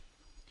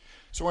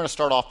So we're going to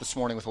start off this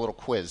morning with a little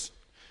quiz.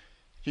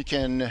 You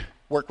can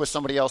work with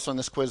somebody else on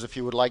this quiz if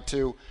you would like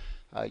to.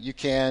 You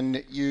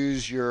can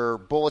use your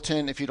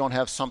bulletin if you don't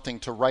have something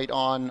to write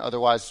on.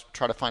 Otherwise,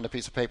 try to find a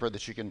piece of paper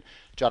that you can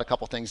jot a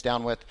couple things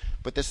down with.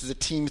 But this is a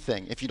team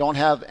thing. If you don't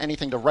have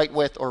anything to write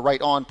with or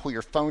write on, pull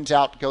your phones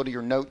out, go to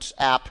your notes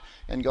app,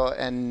 and go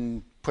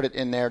and put it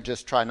in there.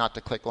 Just try not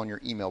to click on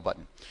your email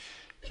button.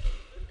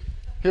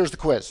 Here's the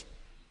quiz.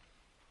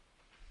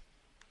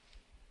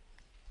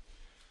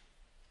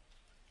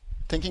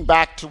 Thinking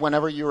back to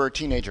whenever you were a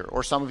teenager,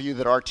 or some of you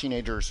that are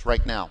teenagers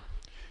right now,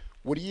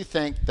 what do you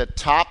think the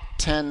top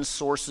 10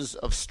 sources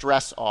of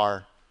stress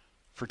are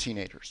for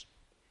teenagers?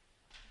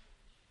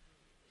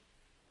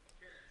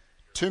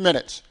 2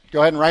 minutes.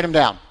 Go ahead and write them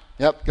down.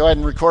 Yep, go ahead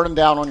and record them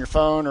down on your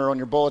phone or on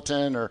your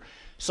bulletin or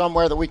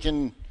somewhere that we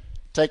can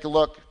take a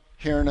look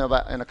here in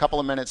a couple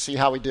of minutes, see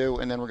how we do,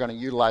 and then we're going to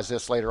utilize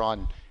this later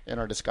on in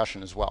our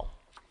discussion as well.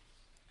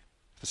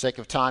 For the sake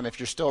of time, if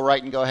you're still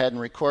writing, go ahead and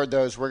record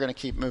those. We're going to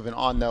keep moving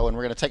on, though, and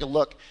we're going to take a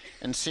look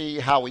and see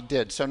how we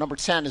did. So number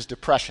 10 is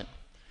depression.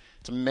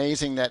 It's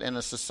amazing that in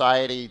a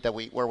society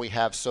where we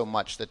have so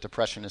much, that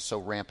depression is so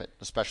rampant,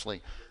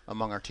 especially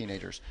among our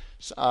teenagers.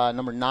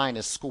 Number 9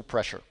 is school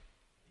pressure.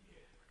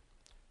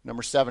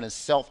 Number 7 is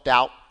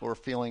self-doubt or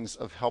feelings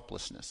of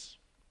helplessness.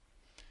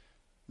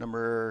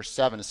 Number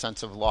 7 is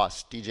sense of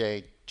loss.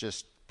 DJ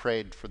just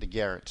prayed for the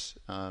Garretts.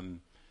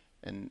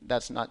 And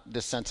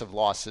this sense of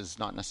loss is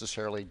not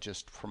necessarily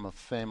just from a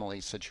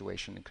family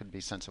situation. It could be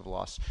sense of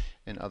loss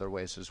in other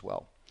ways as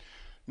well.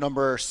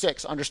 Number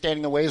 6,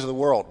 understanding the ways of the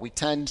world. We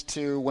tend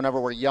to, whenever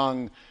we're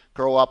young,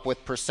 grow up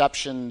with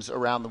perceptions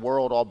around the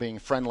world all being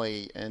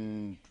friendly.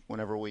 And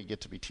whenever we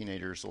get to be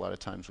teenagers, a lot of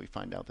times we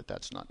find out that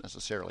that's not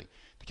necessarily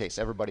the case.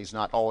 Everybody's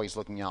not always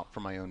looking out for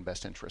my own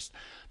best interest.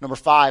 Number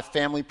 5,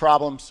 family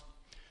problems.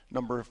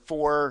 Number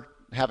 4,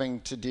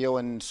 having to deal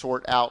and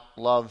sort out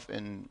love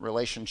and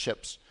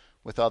relationships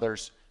with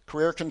others.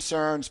 Career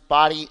concerns,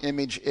 body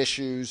image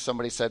issues.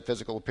 Somebody said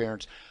physical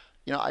appearance.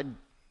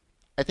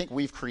 I think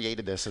we've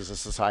created this as a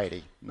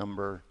society,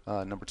 number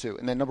 2.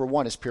 And then number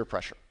 1 is peer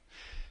pressure.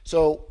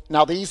 So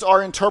now these are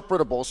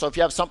interpretable. So if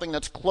you have something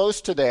that's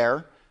close to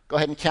there, go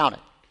ahead and count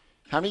it.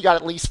 How many got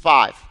at least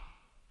 5?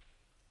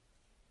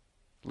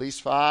 At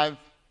least 5?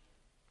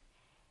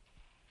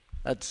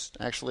 That's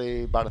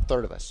actually about a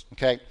third of us.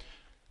 Okay,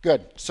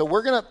 good. So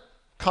we're going to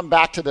come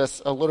back to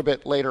this a little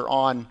bit later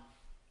on.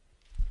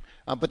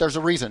 But there's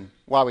a reason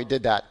why we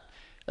did that.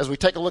 As we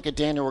take a look at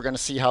Daniel, we're going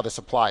to see how this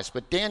applies.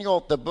 But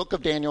Daniel, the book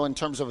of Daniel, in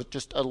terms of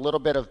just a little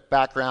bit of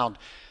background,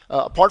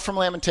 apart from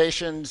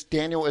Lamentations,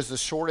 Daniel is the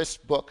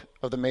shortest book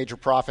of the major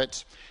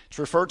prophets. It's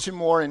referred to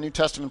more in New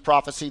Testament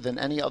prophecy than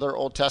any other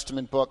Old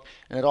Testament book,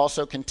 and it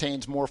also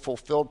contains more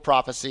fulfilled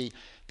prophecy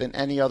than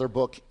any other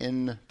book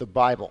in the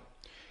Bible.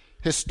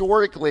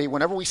 Historically,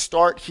 whenever we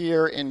start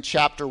here in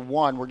chapter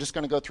 1, we're just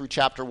going to go through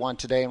chapter 1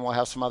 today, and we'll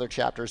have some other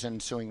chapters in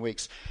ensuing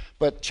weeks.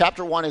 But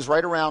chapter 1 is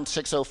right around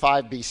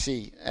 605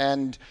 BC.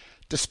 And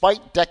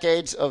despite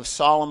decades of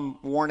solemn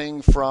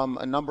warning from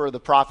a number of the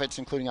prophets,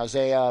 including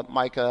Isaiah,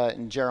 Micah,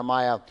 and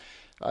Jeremiah,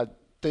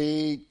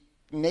 the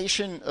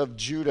nation of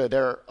Judah,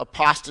 their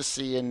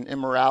apostasy and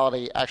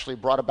immorality actually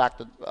brought about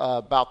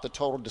the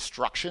total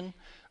destruction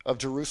of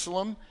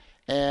Jerusalem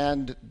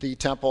and the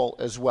temple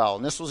as well.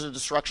 And this was a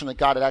destruction that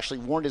God had actually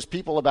warned his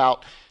people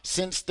about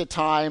since the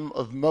time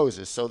of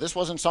Moses. So this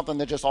wasn't something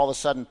that just all of a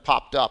sudden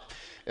popped up.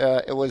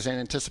 It was in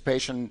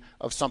anticipation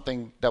of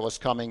something that was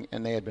coming,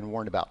 and they had been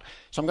warned about.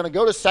 So I'm going to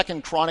go to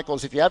 2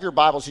 Chronicles. If you have your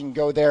Bibles, you can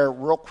go there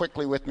real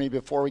quickly with me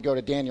before we go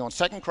to Daniel. In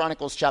 2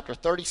 Chronicles chapter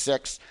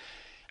 36,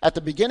 at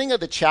the beginning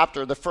of the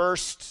chapter, the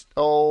first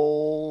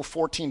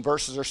 14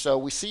 verses or so,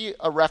 we see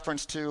a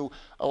reference to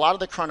a lot of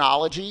the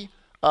chronology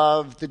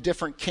of the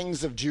different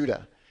kings of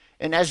Judah.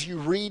 And as you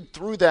read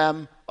through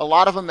them, a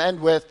lot of them end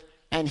with,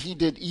 and he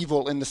did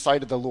evil in the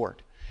sight of the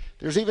Lord.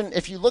 There's even,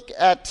 if you look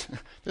at,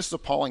 this is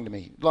appalling to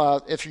me.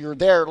 If you're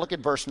there, look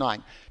at verse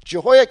 9.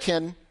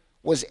 Jehoiakim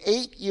was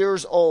 8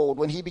 years old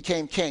when he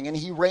became king, and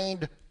he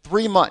reigned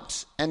 3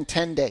 months and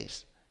 10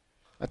 days.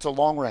 That's a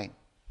long reign.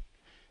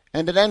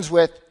 And it ends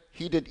with,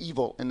 he did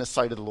evil in the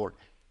sight of the Lord.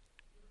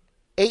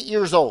 8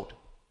 years old,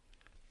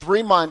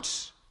 3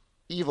 months,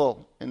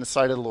 evil in the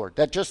sight of the Lord.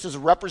 That just is a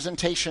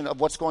representation of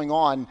what's going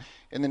on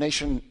in the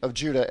nation of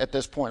Judah at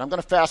this point. I'm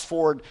going to fast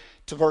forward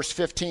to verse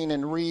 15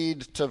 and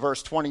read to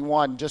verse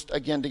 21, just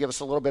again to give us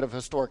a little bit of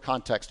historic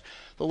context.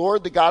 The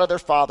Lord, the God of their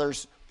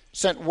fathers,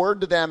 sent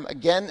word to them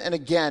again and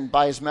again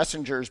by his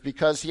messengers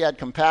because he had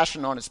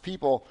compassion on his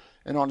people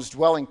and on his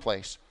dwelling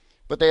place.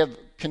 But they have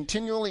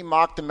continually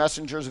mocked the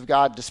messengers of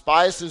God,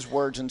 despised his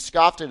words, and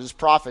scoffed at his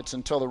prophets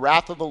until the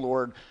wrath of the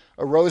Lord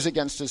arose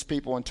against his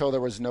people until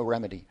there was no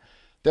remedy.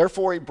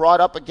 Therefore he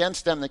brought up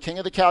against them the king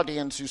of the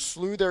Chaldeans, who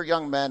slew their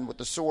young men with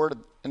the sword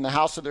in the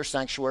house of their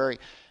sanctuary,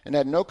 and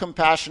had no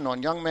compassion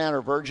on young man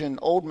or virgin,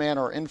 old man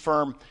or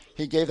infirm.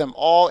 He gave them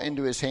all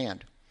into his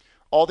hand.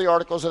 All the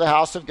articles of the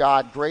house of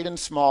God, great and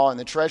small, and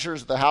the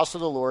treasures of the house of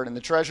the Lord, and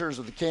the treasures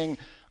of the king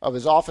of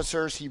his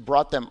officers, he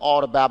brought them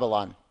all to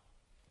Babylon.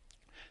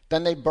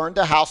 Then they burned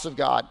the house of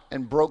God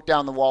and broke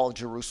down the wall of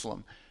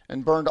Jerusalem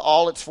and burned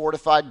all its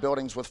fortified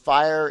buildings with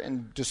fire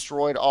and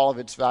destroyed all of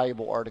its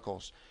valuable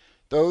articles.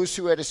 Those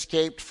who had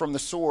escaped from the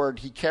sword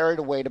he carried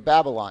away to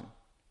Babylon.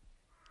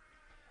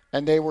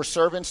 And they were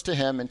servants to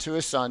him and to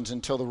his sons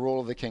until the rule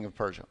of the kingdom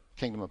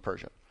of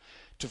Persia.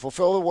 To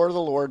fulfill the word of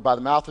the Lord by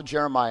the mouth of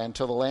Jeremiah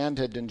until the land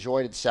had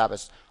enjoyed its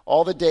Sabbaths.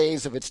 All the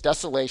days of its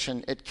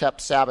desolation it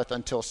kept Sabbath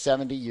until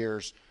 70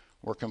 years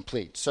were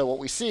complete. So what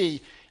we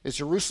see is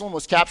Jerusalem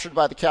was captured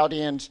by the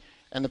Chaldeans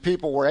and the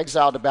people were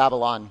exiled to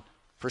Babylon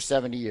for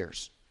 70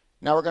 years.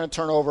 Now we're going to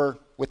turn over,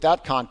 with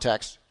that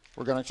context,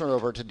 we're going to turn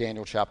over to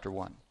Daniel chapter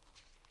 1.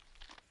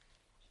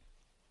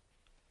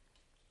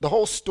 The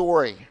whole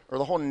story, or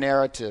the whole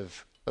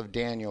narrative of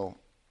Daniel,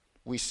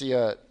 we see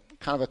a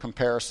kind of a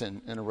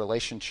comparison in a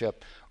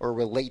relationship, or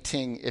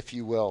relating, if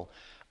you will,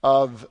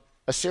 of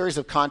a series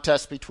of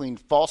contests between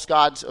false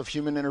gods of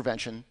human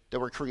intervention that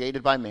were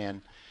created by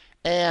man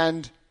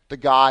and the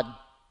God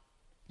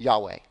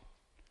Yahweh,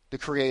 the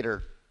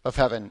creator of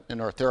heaven and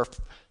earth. There are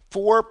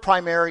four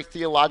primary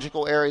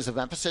theological areas of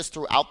emphasis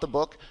throughout the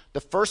book.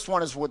 The first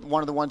one is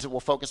one of the ones that we'll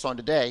focus on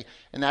today,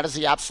 and that is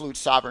the absolute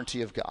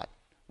sovereignty of God.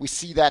 We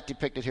see that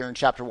depicted here in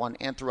chapter 1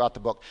 and throughout the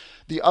book.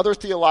 The other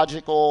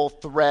theological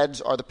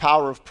threads are the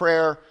power of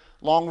prayer,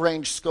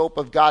 long-range scope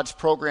of God's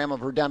program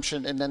of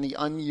redemption, and then the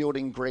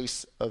unyielding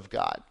grace of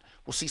God.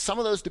 We'll see some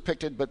of those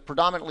depicted, but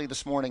predominantly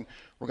this morning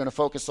we're going to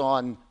focus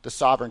on the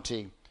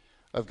sovereignty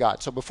of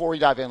God. So before we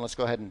dive in, let's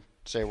go ahead and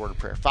say a word of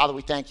prayer. Father,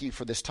 we thank you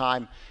for this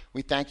time.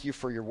 We thank you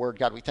for your word,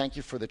 God. We thank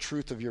you for the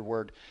truth of your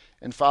word.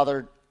 And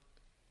Father,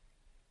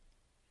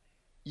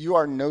 you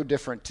are no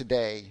different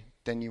today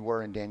than you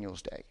were in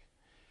Daniel's day.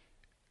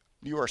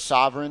 You are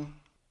sovereign,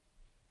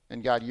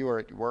 and God, you are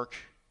at work.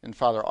 And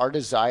Father, our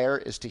desire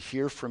is to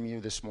hear from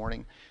you this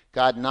morning.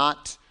 God,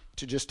 not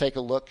to just take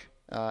a look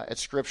at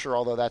Scripture,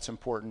 although that's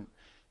important,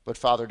 but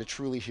Father, to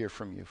truly hear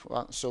from you.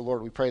 So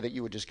Lord, we pray that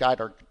you would just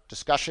guide our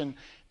discussion,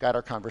 guide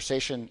our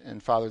conversation,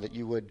 and Father, that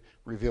you would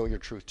reveal your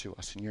truth to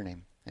us. In your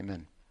name,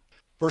 amen.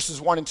 Verses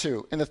 1 and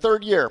 2. In the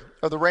third year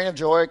of the reign of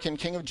Jehoiakim,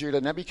 king of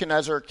Judah,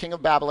 Nebuchadnezzar, king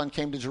of Babylon,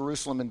 came to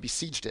Jerusalem and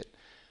besieged it.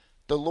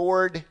 The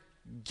Lord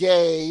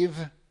gave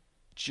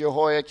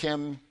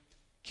Jehoiakim,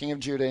 king of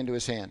Judah, into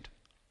his hand,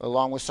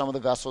 along with some of the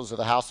vessels of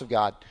the house of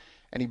God.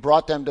 And he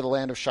brought them to the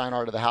land of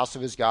Shinar, to the house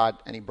of his God,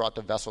 and he brought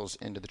the vessels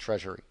into the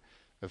treasury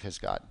of his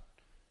God.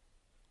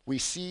 We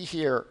see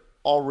here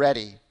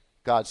already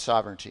God's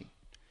sovereignty.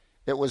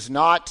 It was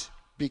not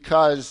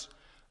because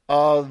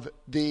of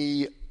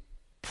the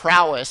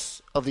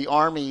prowess of the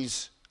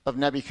armies of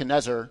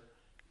Nebuchadnezzar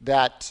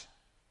that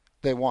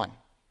they won.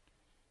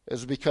 It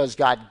was because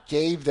God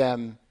gave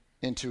them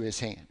into his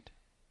hand.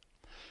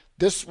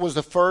 This was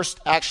the first,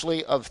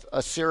 actually, of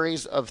a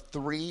series of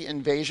 3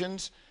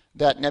 invasions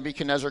that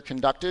Nebuchadnezzar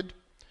conducted.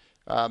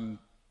 And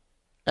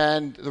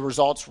the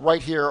results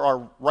right here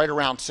are right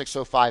around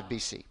 605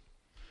 BC.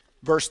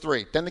 Verse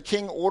 3, Then the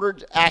king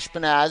ordered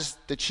Ashpenaz,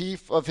 the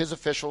chief of his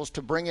officials,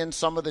 to bring in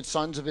some of the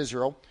sons of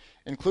Israel,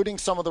 including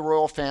some of the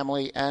royal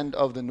family and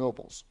of the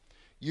nobles,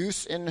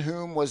 youths in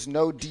whom was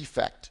no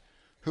defect,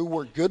 who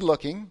were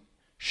good-looking,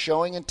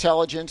 showing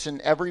intelligence in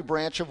every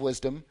branch of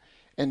wisdom,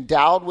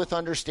 endowed with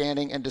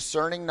understanding and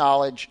discerning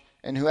knowledge,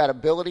 and who had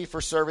ability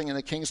for serving in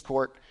the king's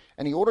court.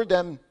 And he ordered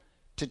them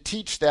to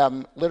teach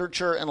them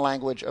literature and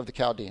language of the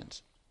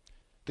Chaldeans.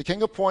 The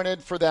king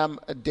appointed for them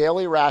a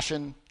daily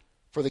ration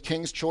for the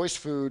king's choice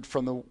food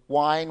from the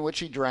wine which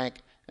he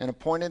drank, and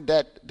appointed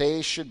that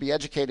they should be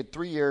educated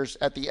 3 years,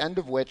 at the end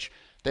of which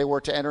they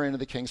were to enter into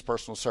the king's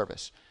personal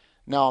service.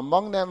 Now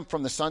among them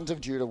from the sons of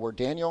Judah were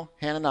Daniel,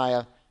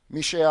 Hananiah,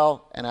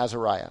 Mishael, and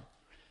Azariah.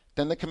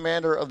 Then the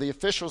commander of the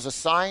officials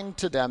assigned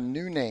to them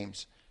new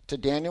names. To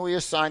Daniel he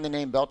assigned the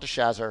name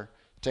Belteshazzar,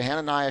 to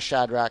Hananiah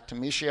Shadrach, to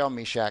Mishael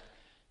Meshach,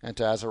 and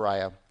to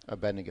Azariah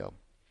Abednego.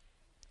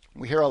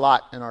 We hear a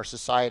lot in our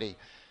society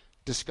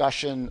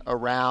discussion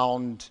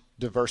around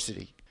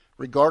diversity.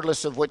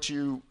 Regardless of what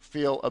you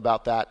feel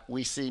about that,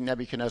 we see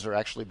Nebuchadnezzar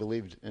actually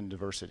believed in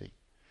diversity.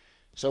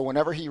 So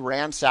whenever he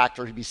ransacked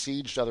or he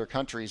besieged other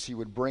countries, he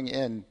would bring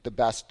in the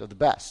best of the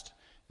best.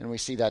 And we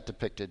see that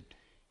depicted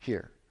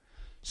here.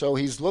 So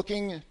he's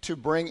looking to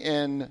bring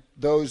in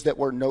those that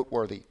were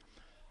noteworthy.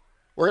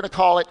 We're going to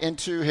call it I'm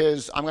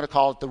going to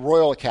call it the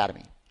Royal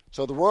Academy.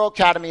 So the Royal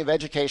Academy of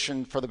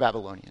Education for the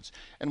Babylonians.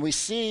 And we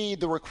see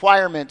the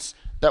requirements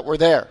that were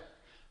there.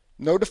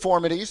 No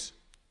deformities.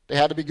 They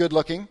had to be good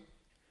looking.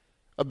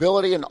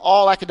 Ability in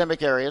all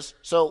academic areas.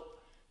 So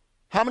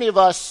how many of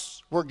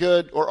us were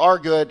good or are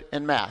good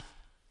in math?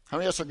 How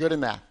many of us are good in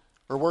math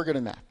or were good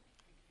in math?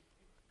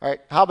 All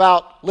right. How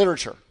about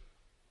literature?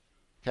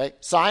 Okay.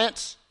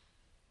 Science?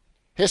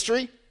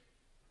 History?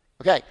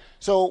 Okay,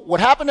 so what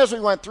happened as we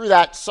went through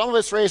that, some of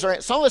us raised our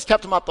hands, some of us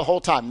kept them up the whole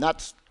time.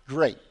 That's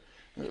great.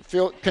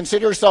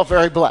 Consider yourself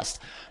very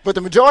blessed. But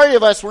the majority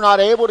of us were not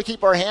able to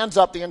keep our hands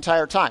up the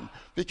entire time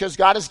because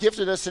God has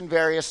gifted us in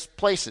various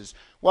places.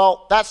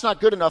 Well, that's not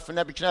good enough for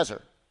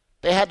Nebuchadnezzar.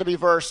 They had to be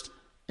versed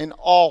in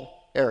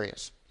all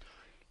areas.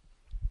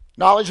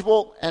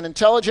 Knowledgeable and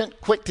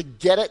intelligent, quick to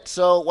get it.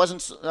 So it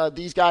wasn't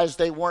these guys,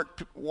 they weren't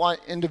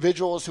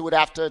individuals who would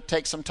have to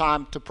take some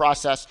time to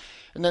process.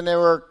 And then they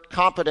were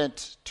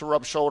competent to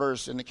rub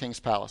shoulders in the king's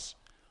palace.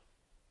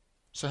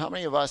 So how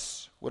many of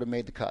us would have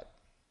made the cut?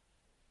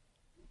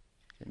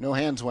 No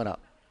hands went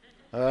up.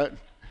 All right.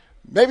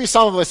 Maybe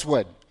some of us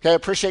would. Okay, I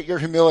appreciate your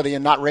humility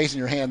and not raising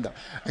your hand,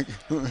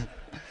 though.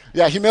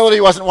 Yeah, humility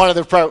wasn't one of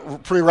the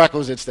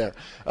prerequisites there.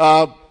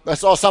 I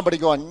saw somebody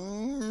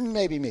going,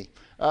 maybe me.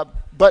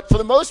 But for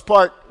the most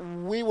part,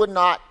 we would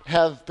not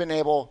have been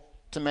able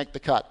to make the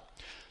cut.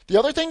 The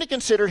other thing to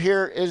consider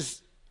here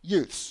is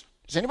youths.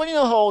 Does anybody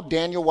know how old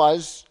Daniel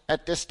was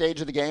at this stage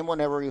of the game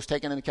whenever he was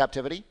taken into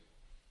captivity?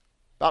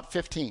 About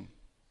 15.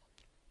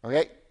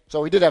 Okay,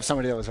 so we did have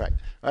somebody that was right.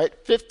 All right,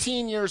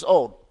 15 years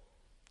old.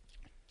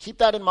 Keep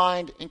that in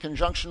mind in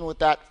conjunction with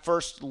that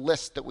first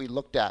list that we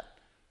looked at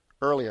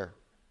earlier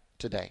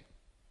today.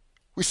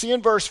 We see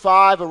in verse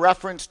 5 a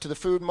reference to the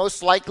food.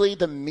 Most likely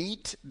the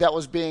meat that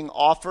was being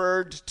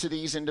offered to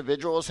these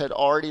individuals had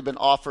already been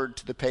offered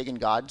to the pagan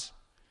gods.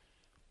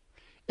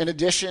 In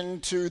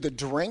addition to the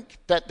drink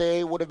that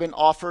they would have been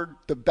offered,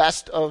 the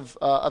best of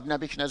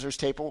Nebuchadnezzar's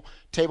table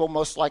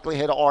most likely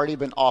had already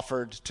been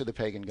offered to the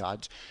pagan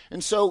gods.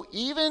 And so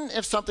even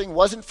if something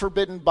wasn't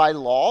forbidden by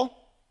law,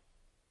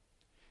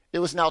 it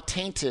was now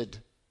tainted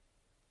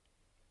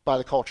by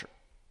the culture.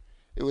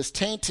 It was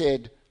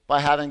tainted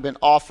by having been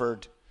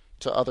offered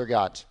to other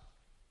gods.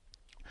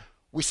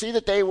 We see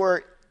that they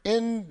were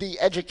in the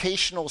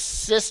educational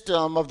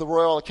system of the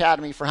Royal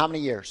Academy for how many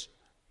years?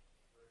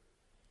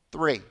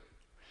 3.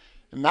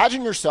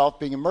 Imagine yourself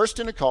being immersed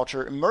in a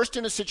culture, immersed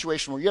in a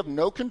situation where you have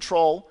no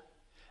control.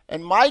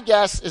 And my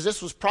guess is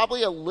this was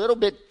probably a little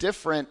bit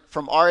different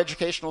from our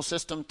educational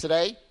system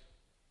today.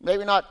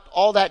 Maybe not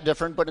all that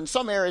different, but in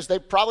some areas they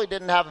probably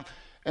didn't have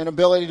an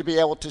ability to be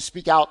able to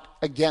speak out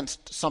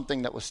against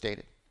something that was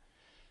stated.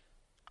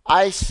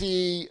 I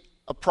see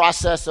a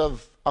process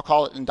of, I'll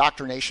call it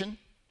indoctrination,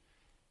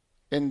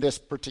 in this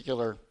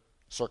particular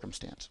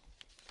circumstance.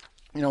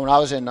 You know, I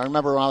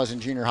remember when I was in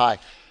junior high,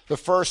 the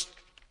first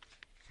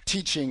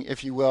teaching,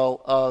 if you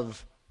will,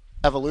 of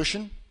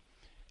evolution.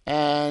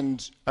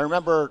 And I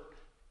remember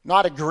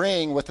not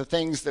agreeing with the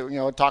things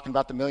that, talking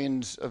about the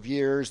millions of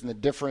years and the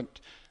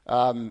different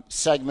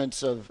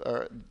segments of,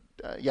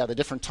 the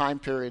different time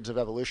periods of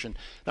evolution.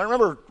 And I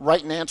remember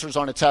writing answers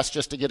on a test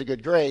just to get a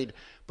good grade,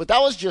 but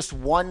that was just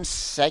one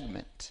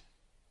segment.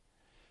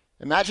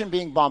 Imagine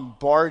being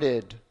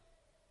bombarded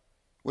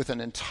with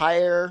an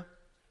entire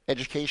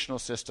educational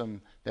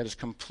system that is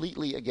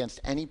completely against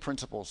any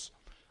principles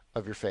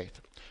of your faith.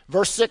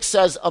 Verse 6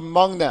 says,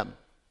 among them.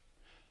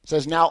 It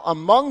says, now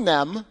among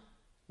them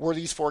were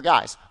these 4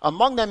 guys.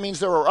 Among them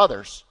means there were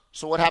others.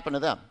 So what happened to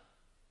them?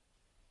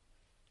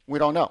 We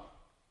don't know.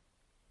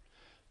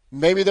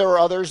 Maybe there were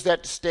others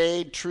that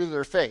stayed true to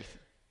their faith.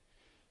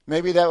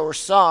 Maybe there were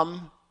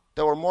some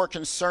that were more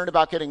concerned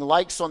about getting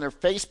likes on their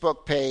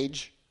Facebook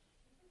page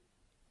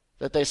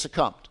that they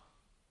succumbed.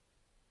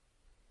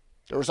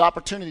 There was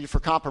opportunity for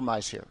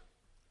compromise here.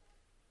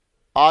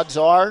 Odds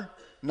are,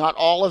 not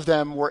all of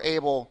them were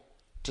able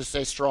to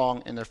stay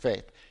strong in their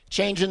faith.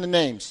 Change in the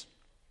names.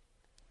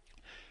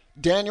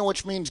 Daniel,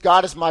 which means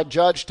God is my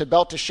judge, to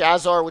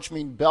Belteshazzar, which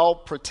means Bel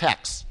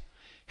protects.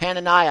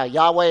 Hananiah,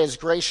 Yahweh is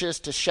gracious,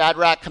 to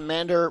Shadrach,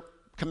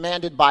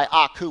 commanded by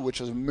Aku,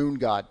 which is a moon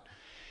god.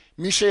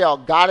 Mishael,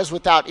 God is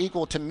without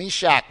equal, to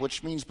Meshach,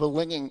 which means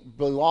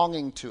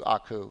belonging to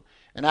Aku.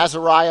 And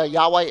Azariah,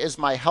 Yahweh is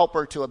my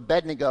helper, to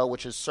Abednego,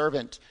 which is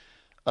servant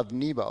of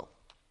Nebo,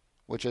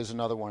 which is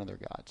another one of their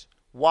gods.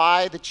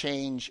 Why the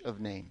change of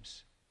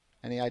names?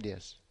 Any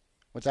ideas?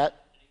 What's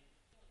that?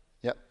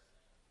 Yep.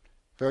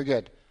 Very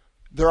good.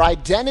 Their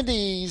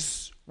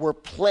identities were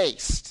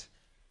placed.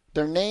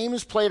 Their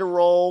names played a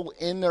role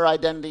in their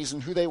identities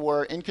and who they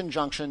were in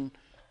conjunction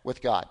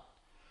with God.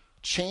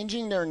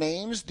 Changing their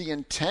names, the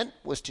intent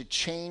was to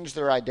change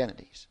their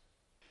identities.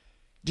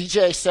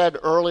 DJ said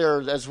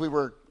earlier, as we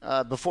were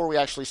before we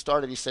actually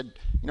started, he said,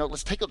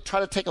 let's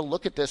try to take a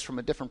look at this from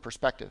a different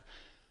perspective.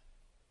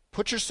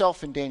 Put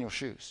yourself in Daniel's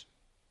shoes.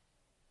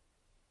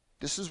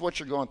 This is what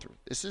you're going through.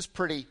 This is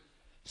pretty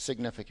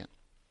significant.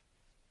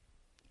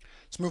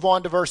 Let's move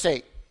on to verse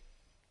 8.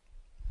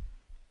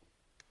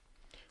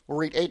 We'll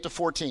read 8 to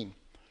 14.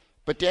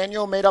 But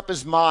Daniel made up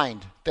his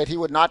mind that he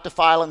would not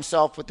defile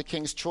himself with the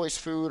king's choice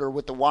food or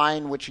with the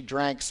wine which he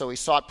drank, so he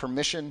sought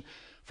permission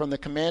from the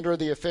commander of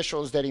the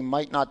officials that he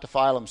might not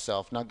defile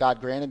himself. Now God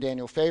granted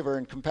Daniel favor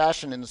and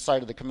compassion in the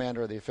sight of the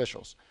commander of the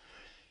officials.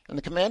 And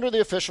the commander of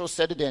the officials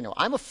said to Daniel,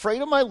 I'm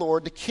afraid of my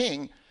lord, the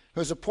king,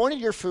 who has appointed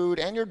your food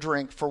and your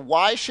drink, for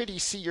why should he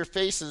see your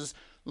faces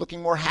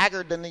looking more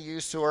haggard than the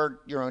youths who are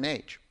your own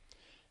age?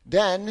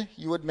 Then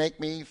you would make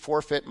me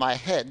forfeit my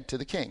head to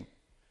the king.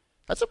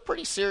 That's a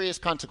pretty serious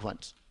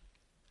consequence.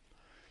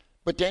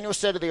 But Daniel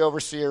said to the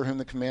overseer, whom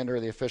the commander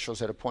of the officials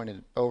had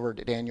appointed over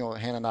Daniel,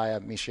 Hananiah,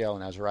 Mishael,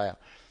 and Azariah,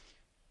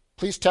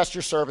 please test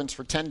your servants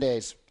for 10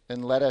 days,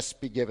 and let us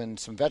be given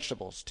some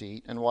vegetables to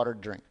eat and water to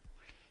drink.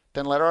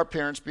 Then let our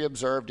appearance be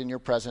observed in your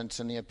presence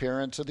and the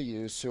appearance of the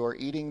youths who are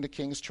eating the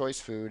king's choice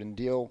food, and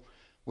deal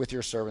with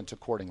your servants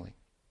accordingly.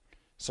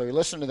 So he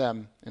listened to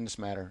them in this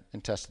matter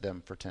and tested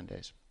them for 10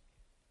 days.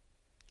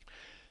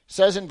 It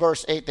says in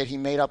verse 8 that he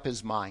made up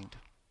his mind.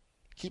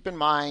 Keep in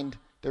mind,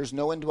 there's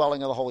no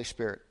indwelling of the Holy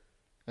Spirit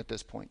at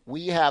this point.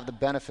 We have the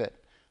benefit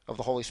of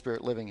the Holy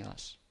Spirit living in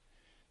us.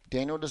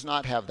 Daniel does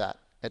not have that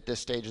at this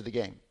stage of the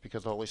game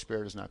because the Holy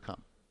Spirit has not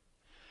come.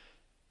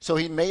 So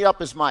he made up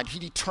his mind. He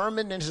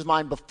determined in his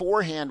mind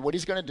beforehand what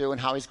he's going to do and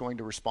how he's going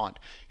to respond.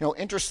 You know,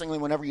 interestingly,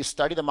 whenever you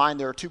study the mind,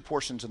 there are two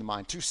portions of the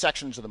mind, two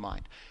sections of the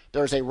mind.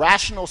 There's a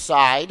rational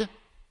side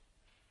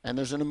and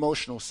there's an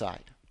emotional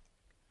side.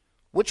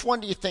 Which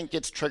one do you think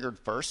gets triggered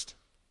first?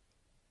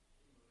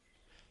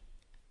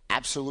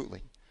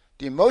 Absolutely.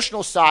 The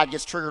emotional side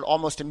gets triggered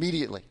almost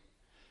immediately.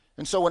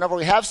 And so whenever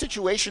we have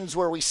situations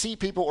where we see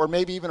people, or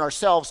maybe even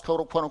ourselves, quote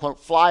unquote,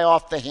 fly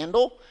off the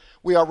handle,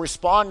 we are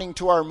responding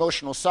to our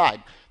emotional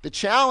side. The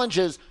challenge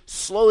is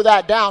slow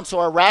that down so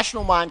our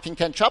rational mind can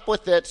catch up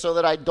with it so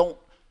that I don't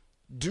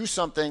do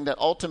something that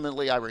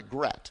ultimately I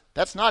regret.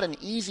 That's not an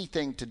easy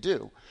thing to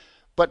do.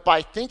 But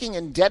by thinking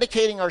and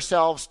dedicating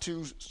ourselves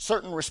to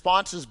certain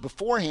responses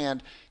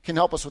beforehand can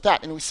help us with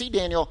that. And we see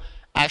Daniel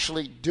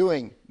actually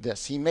doing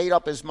this. He made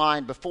up his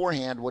mind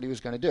beforehand what he was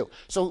going to do.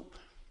 So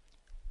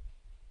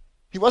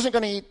he wasn't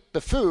going to eat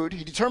the food.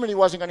 He determined he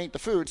wasn't going to eat the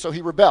food, so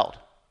he rebelled.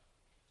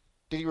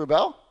 Did he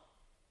rebel?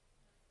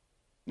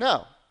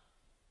 No.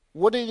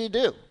 What did he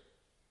do?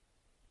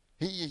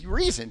 He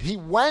reasoned. He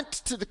went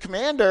to the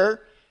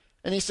commander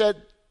and he said,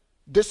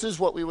 this is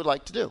what we would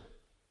like to do.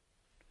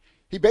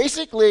 He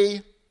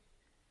basically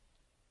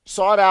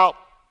sought out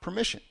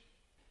permission.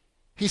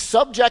 He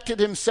subjected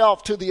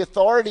himself to the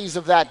authorities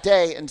of that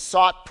day and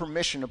sought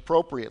permission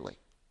appropriately.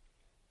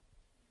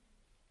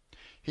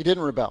 He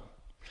didn't rebel.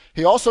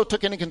 He also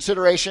took into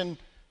consideration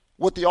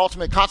what the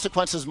ultimate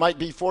consequences might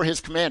be for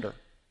his commander,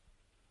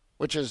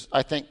 which is,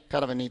 I think,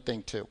 kind of a neat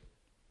thing too.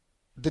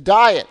 The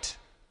diet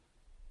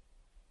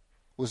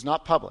was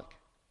not public.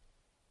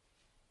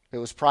 It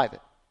was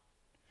private.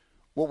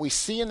 What we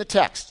see in the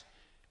text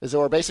is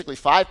there were basically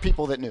 5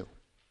 people that knew.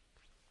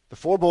 The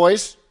 4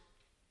 boys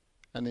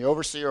and the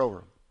overseer over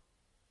them.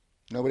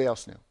 Nobody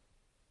else knew.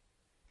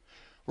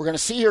 We're going to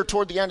see here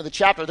toward the end of the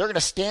chapter, they're going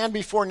to stand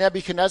before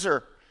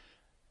Nebuchadnezzar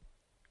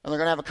and they're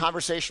going to have a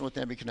conversation with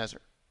Nebuchadnezzar.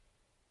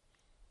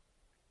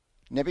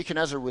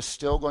 Nebuchadnezzar was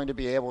still going to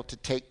be able to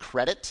take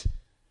credit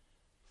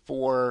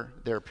for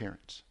their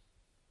appearance.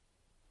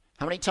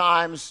 How many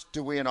times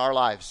do we in our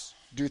lives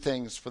do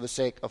things for the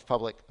sake of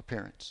public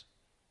appearance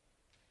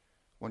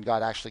when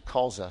God actually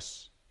calls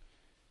us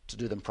to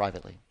do them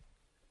privately?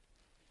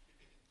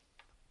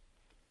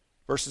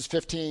 Verses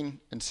 15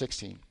 and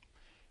 16.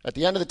 At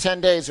the end of the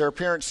 10 days, their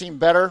appearance seemed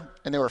better,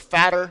 and they were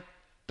fatter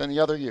than the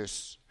other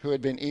youths who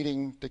had been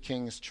eating the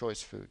king's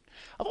choice food.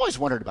 I've always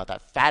wondered about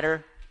that.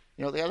 Fatter.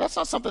 You know, that's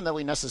not something that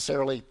we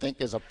necessarily think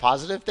is a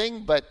positive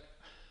thing, but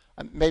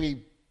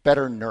maybe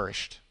better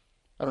nourished.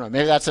 I don't know.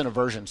 Maybe that's in a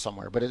version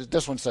somewhere, but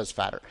this one says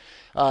fatter.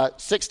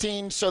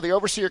 16, so the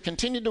overseer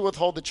continued to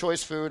withhold the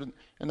choice food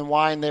and the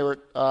wine they were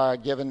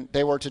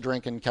to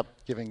drink, and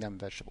kept giving them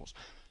vegetables.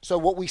 So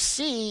what we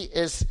see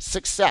is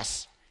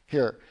success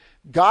here.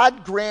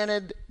 God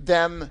granted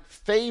them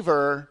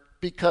favor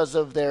because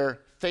of their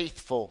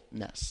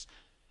faithfulness.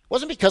 It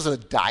wasn't because of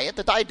the diet.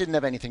 The diet didn't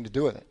have anything to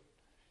do with it.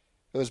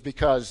 It was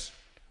because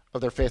of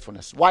their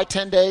faithfulness. Why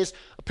 10 days?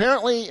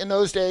 Apparently, in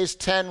those days,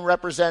 10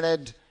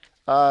 represented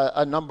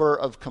a number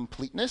of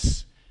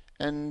completeness.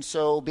 And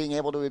so being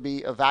able to be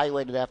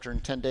evaluated after a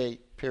 10-day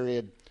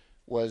period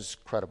was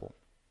credible.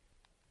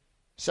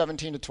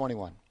 17 to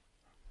 21.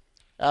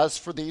 As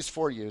for these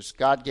 4 youths,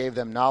 God gave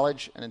them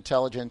knowledge and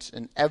intelligence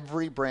in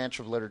every branch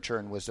of literature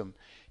and wisdom.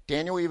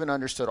 Daniel even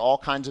understood all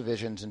kinds of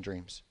visions and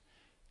dreams.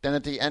 Then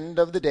at the end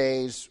of the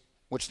days,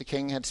 which the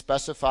king had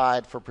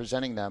specified for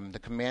presenting them, the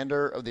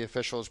commander of the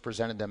officials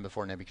presented them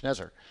before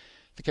Nebuchadnezzar.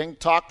 The king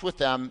talked with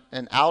them,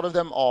 and out of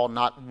them all,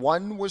 not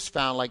one was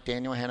found like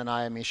Daniel,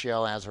 Hananiah,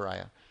 Mishael, and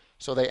Azariah.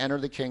 So they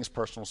entered the king's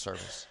personal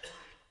service.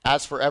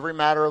 As for every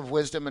matter of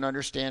wisdom and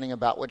understanding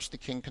about which the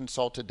king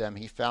consulted them,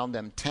 he found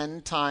them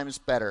 10 times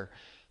better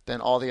than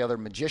all the other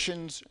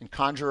magicians and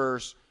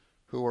conjurers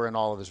who were in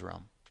all of his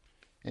realm.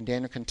 And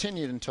Daniel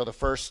continued until the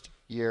first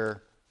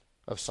year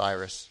of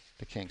Cyrus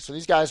the king. So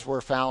these guys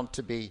were found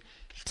to be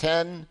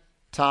 10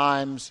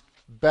 times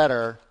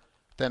better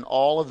than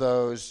all of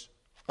those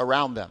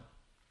around them.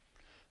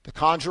 The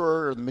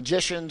conjurer or the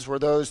magicians were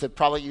those that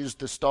probably used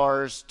the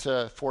stars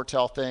to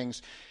foretell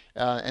things.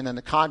 And then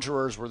the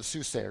conjurers were the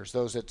soothsayers,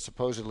 those that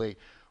supposedly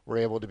were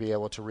able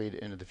to read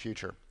into the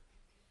future.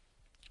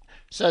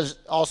 It says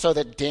also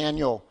that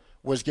Daniel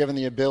was given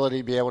the ability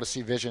to be able to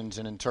see visions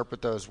and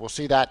interpret those. We'll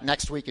see that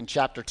next week in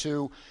chapter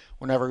 2,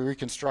 whenever he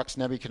reconstructs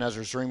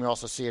Nebuchadnezzar's dream. We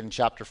also see it in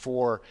chapter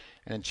 4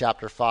 and in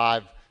chapter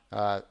 5,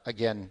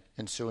 again,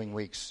 ensuing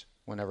weeks,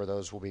 whenever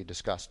those will be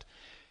discussed.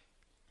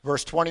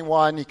 Verse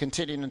 21, he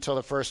continued until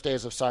the first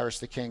days of Cyrus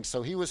the king.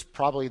 So he was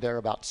probably there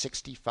about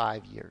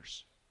 65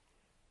 years.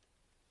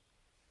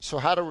 So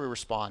how do we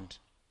respond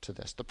to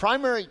this? The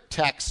primary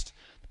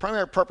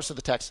purpose of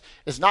the text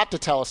is not to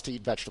tell us to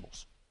eat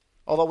vegetables,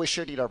 although we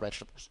should eat our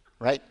vegetables,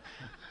 right?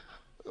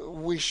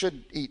 We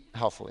should eat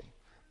healthily.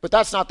 But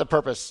that's not the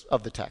purpose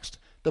of the text.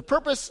 The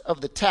purpose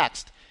of the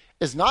text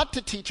is not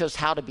to teach us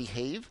how to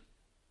behave.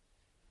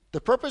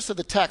 The purpose of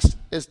the text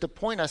is to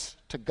point us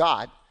to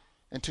God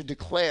and to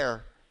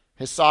declare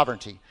his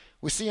sovereignty.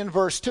 We see in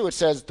verse 2, it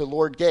says, the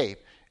Lord gave.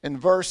 In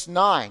verse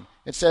 9,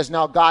 it says,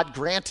 now God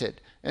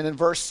granted. And in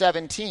verse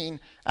 17,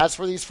 as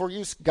for these 4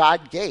 youths,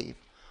 God gave.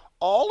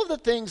 All of the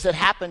things that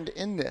happened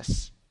in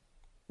this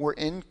were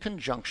in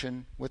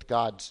conjunction with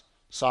God's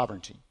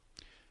sovereignty.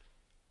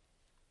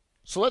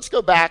 So let's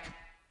go back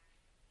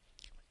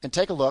and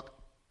take a look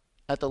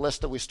at the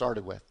list that we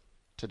started with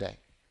today.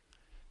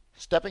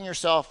 Stepping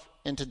yourself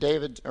into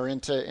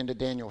into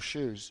Daniel's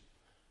shoes.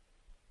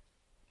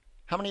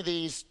 How many of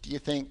these do you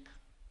think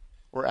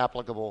were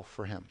applicable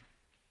for him?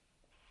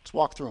 Let's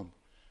walk through them.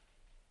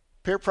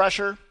 Peer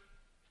pressure,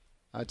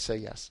 I'd say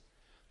yes.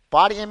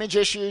 Body image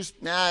issues,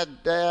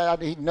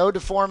 no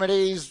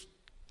deformities,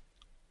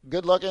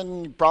 good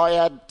looking, probably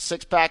had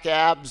 6-pack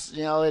abs.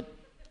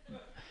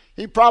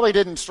 He probably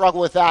didn't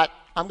struggle with that.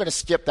 I'm going to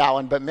skip that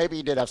one, but maybe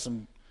he did have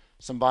some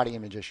body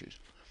image issues.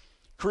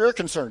 Career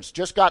concerns,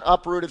 just got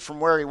uprooted from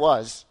where he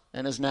was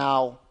and is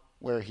now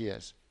where he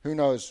is. Who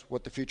knows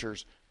what the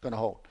future's going to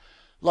hold.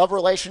 Love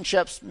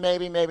relationships,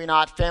 maybe, maybe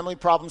not. Family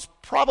problems,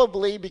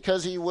 probably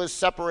because he was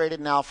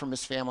separated now from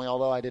his family,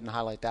 although I didn't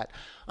highlight that.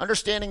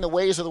 Understanding the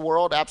ways of the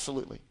world,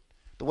 absolutely.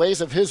 The ways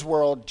of his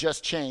world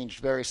just changed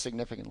very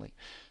significantly.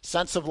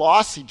 Sense of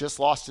loss, he just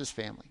lost his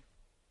family.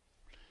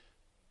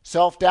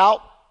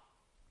 Self-doubt,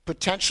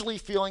 potentially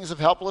feelings of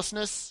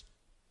helplessness,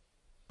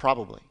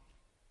 probably.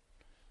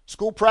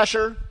 School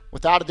pressure,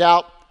 without a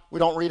doubt. We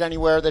don't read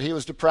anywhere that he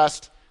was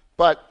depressed,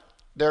 but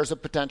there's a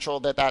potential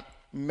that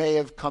may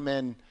have come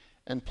in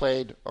and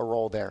played a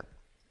role there.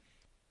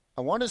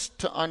 I want us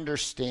to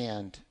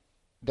understand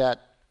that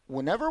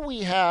whenever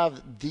we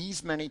have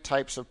these many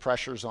types of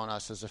pressures on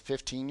us as a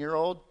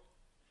 15-year-old,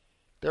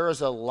 there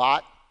is a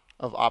lot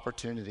of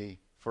opportunity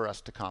for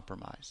us to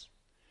compromise.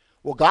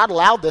 Well, God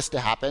allowed this to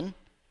happen,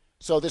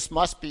 so this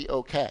must be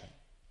okay.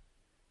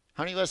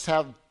 How many of us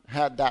have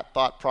had that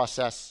thought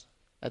process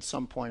at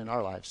some point in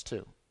our lives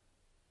too?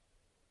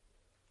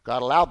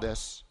 God allowed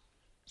this,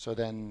 so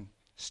then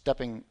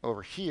stepping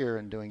over here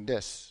and doing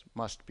this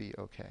must be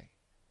okay.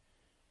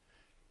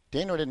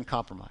 Daniel didn't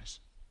compromise.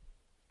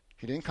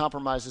 He didn't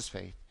compromise his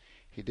faith.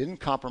 He didn't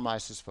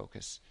compromise his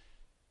focus.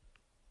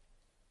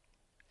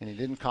 And he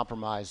didn't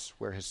compromise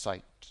where his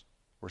sights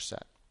were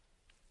set.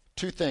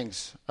 2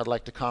 things I'd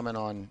like to comment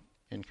on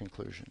in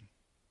conclusion.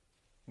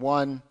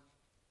 One,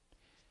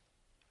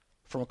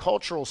 from a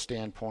cultural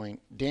standpoint,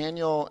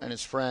 Daniel and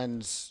his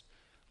friends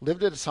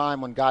lived at a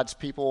time when God's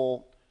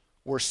people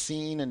were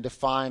seen and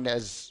defined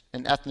as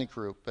an ethnic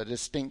group, a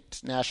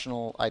distinct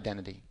national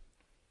identity.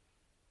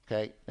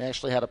 Okay? They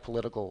actually had a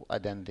political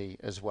identity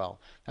as well.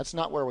 That's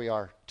not where we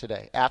are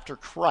today. After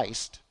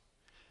Christ,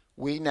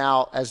 we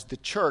now, as the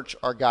church,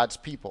 are God's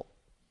people.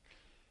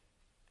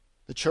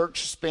 The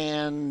church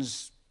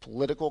spans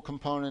political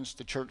components.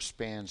 The church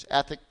spans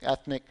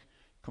ethnic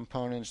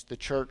components. The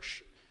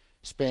church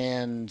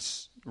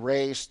spans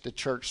race. The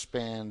church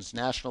spans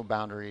national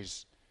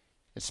boundaries.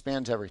 It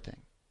spans everything.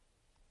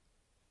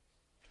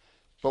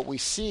 But we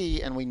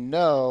see and we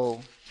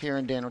know here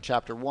in Daniel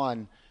chapter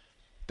 1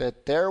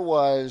 that there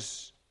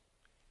was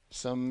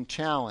some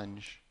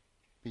challenge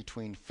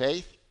between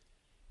faith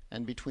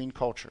and between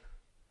culture.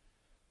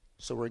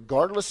 So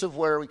regardless of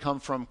where we come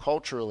from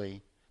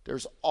culturally,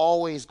 there's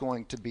always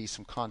going to be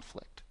some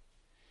conflict.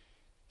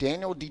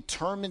 Daniel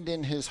determined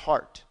in his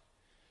heart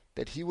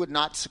that he would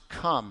not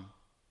succumb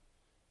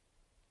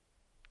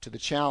to the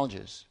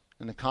challenges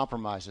and the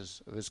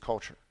compromises of his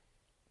culture.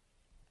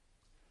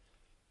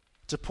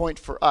 It's a point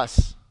for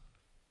us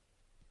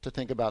to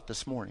think about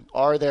this morning.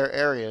 Are there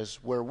areas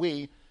where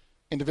we,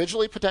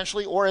 individually,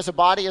 potentially, or as a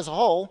body as a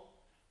whole,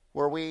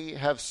 where we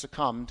have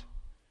succumbed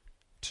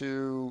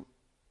to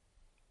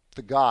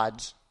the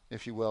gods,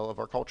 if you will, of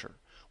our culture?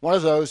 One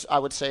of those, I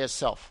would say, is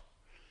self.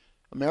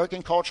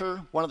 American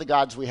culture, one of the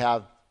gods we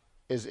have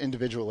is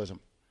individualism,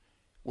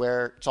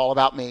 where it's all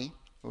about me.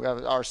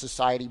 Our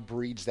society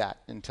breeds that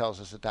and tells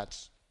us that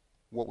that's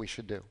what we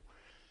should do.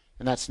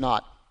 And that's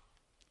not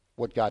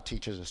what God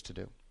teaches us to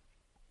do.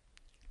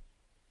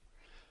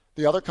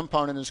 The other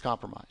component is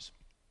compromise.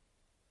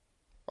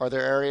 Are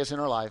there areas in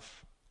our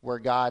life where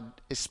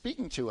God is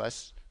speaking to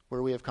us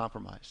where we have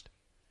compromised?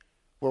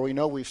 Where we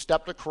know we've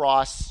stepped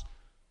across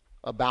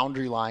a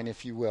boundary line,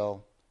 if you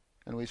will,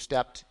 and we've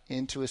stepped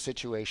into a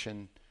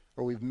situation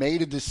where we've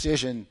made a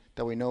decision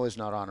that we know is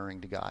not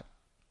honoring to God.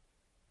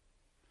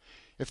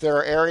 If there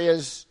are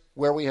areas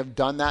where we have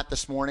done that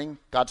this morning,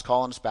 God's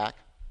calling us back.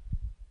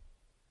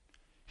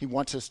 He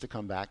wants us to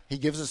come back. He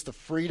gives us the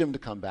freedom to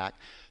come back.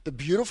 The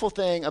beautiful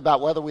thing about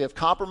whether we have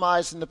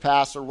compromised in the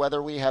past or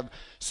whether we have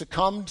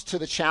succumbed to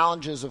the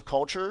challenges of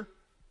culture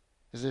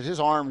is that his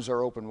arms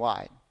are open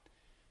wide.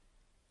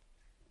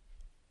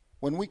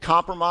 When we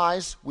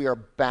compromise, we are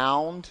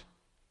bound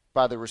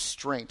by the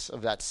restraints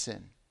of that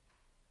sin.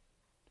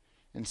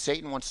 And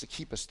Satan wants to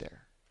keep us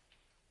there.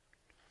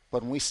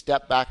 But when we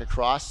step back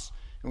across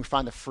and we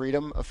find the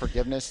freedom of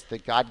forgiveness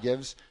that God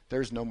gives,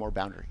 there's no more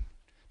boundary.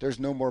 There's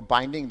no more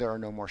binding. There are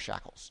no more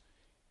shackles.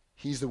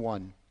 He's the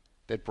one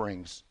that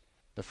brings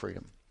the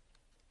freedom.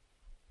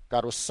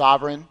 God was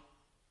sovereign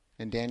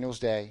in Daniel's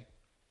day,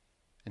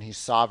 and he's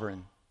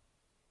sovereign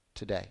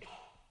today.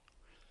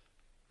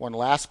 One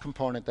last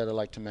component that I'd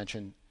like to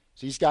mention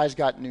is these guys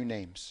got new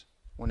names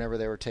whenever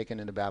they were taken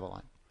into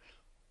Babylon.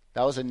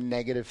 That was a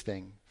negative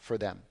thing for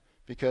them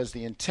because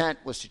the intent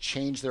was to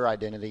change their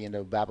identity into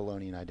a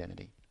Babylonian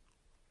identity.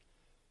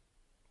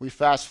 We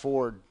fast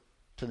forward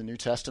to the New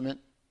Testament.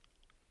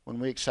 When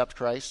we accept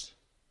Christ,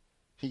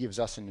 he gives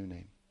us a new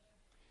name.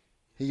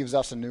 He gives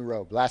us a new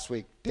robe. Last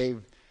week,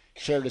 Dave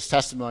shared his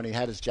testimony, he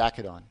had his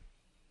jacket on.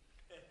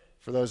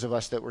 For those of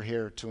us that were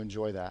here to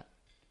enjoy that.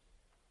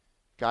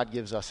 God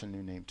gives us a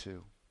new name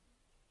too.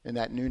 And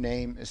that new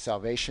name is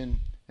salvation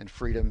and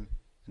freedom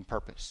and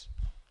purpose.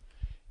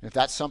 And if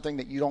that's something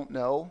that you don't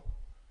know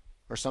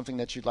or something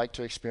that you'd like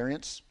to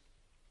experience,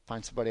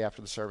 find somebody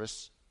after the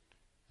service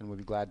and we'll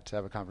be glad to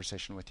have a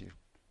conversation with you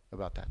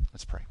about that.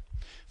 Let's pray.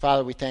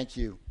 Father, we thank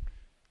you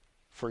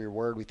for your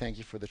word. We thank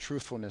you for the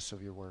truthfulness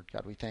of your word.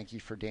 God, we thank you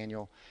for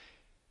Daniel.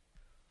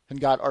 And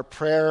God, our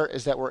prayer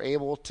is that we're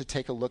able to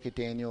take a look at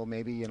Daniel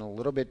maybe in a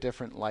little bit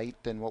different light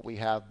than what we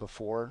have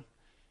before.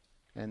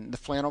 And the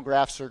flannel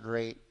graphs are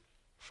great,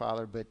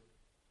 Father, but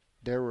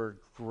there were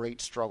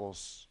great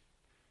struggles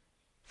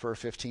for a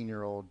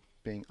 15-year-old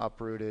being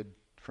uprooted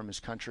from his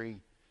country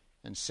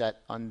and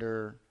set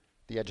under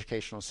the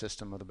educational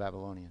system of the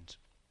Babylonians.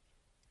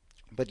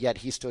 But yet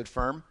he stood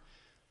firm,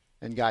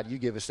 and God, you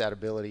give us that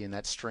ability and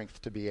that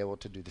strength to be able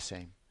to do the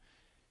same.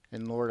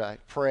 And Lord, I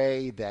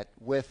pray that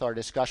with our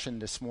discussion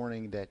this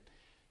morning that,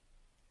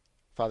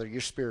 Father,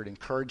 your Spirit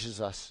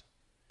encourages us,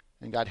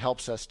 and God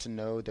helps us to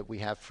know that we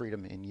have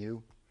freedom in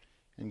you,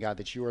 and God,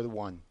 that you are the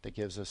one that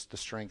gives us the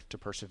strength to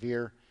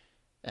persevere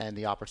and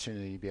the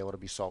opportunity to be able to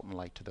be salt and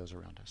light to those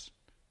around us.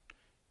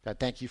 God,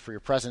 thank you for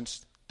your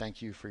presence.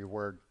 Thank you for your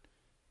word.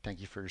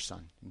 Thank you for your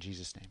Son. In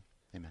Jesus' name,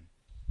 amen.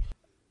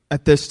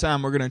 At this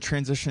time, we're going to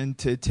transition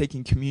to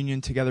taking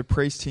communion together.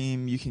 Praise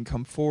team, you can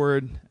come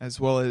forward,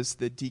 as well as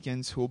the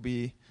deacons who will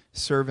be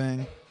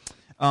serving.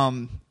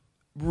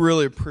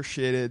 Really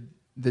appreciated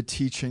the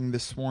teaching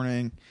this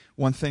morning.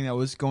 One thing that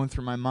was going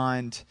through my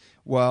mind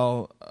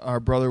while our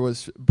brother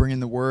was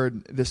bringing the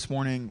word this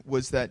morning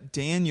was that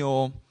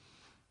Daniel,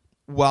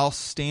 while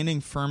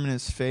standing firm in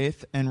his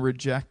faith and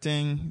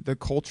rejecting the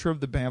culture of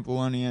the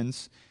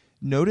Babylonians,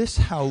 notice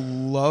how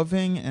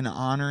loving and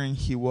honoring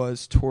he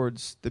was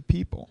towards the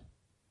people.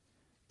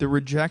 The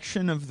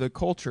rejection of the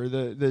culture,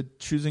 the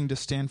choosing to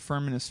stand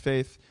firm in his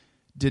faith,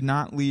 did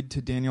not lead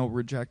to Daniel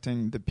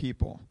rejecting the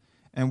people.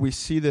 And we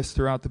see this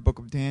throughout the book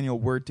of Daniel,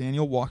 where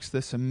Daniel walks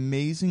this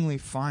amazingly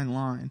fine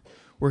line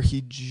where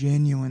he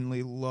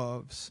genuinely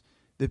loves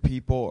the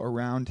people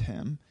around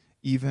him,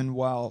 even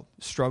while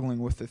struggling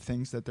with the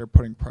things that they're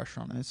putting pressure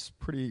on. It's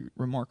pretty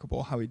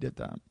remarkable how he did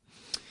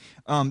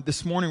that.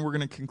 This morning, we're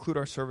going to conclude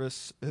our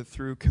service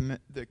through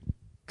the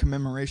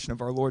commemoration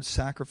of our Lord's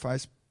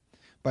sacrifice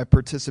by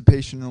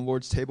participation in the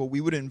Lord's table. We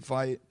would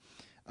invite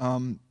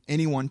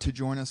anyone to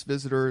join us,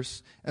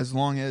 visitors, as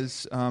long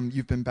as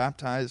you've been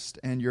baptized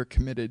and you're a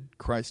committed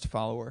Christ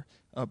follower.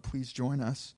 Please join us.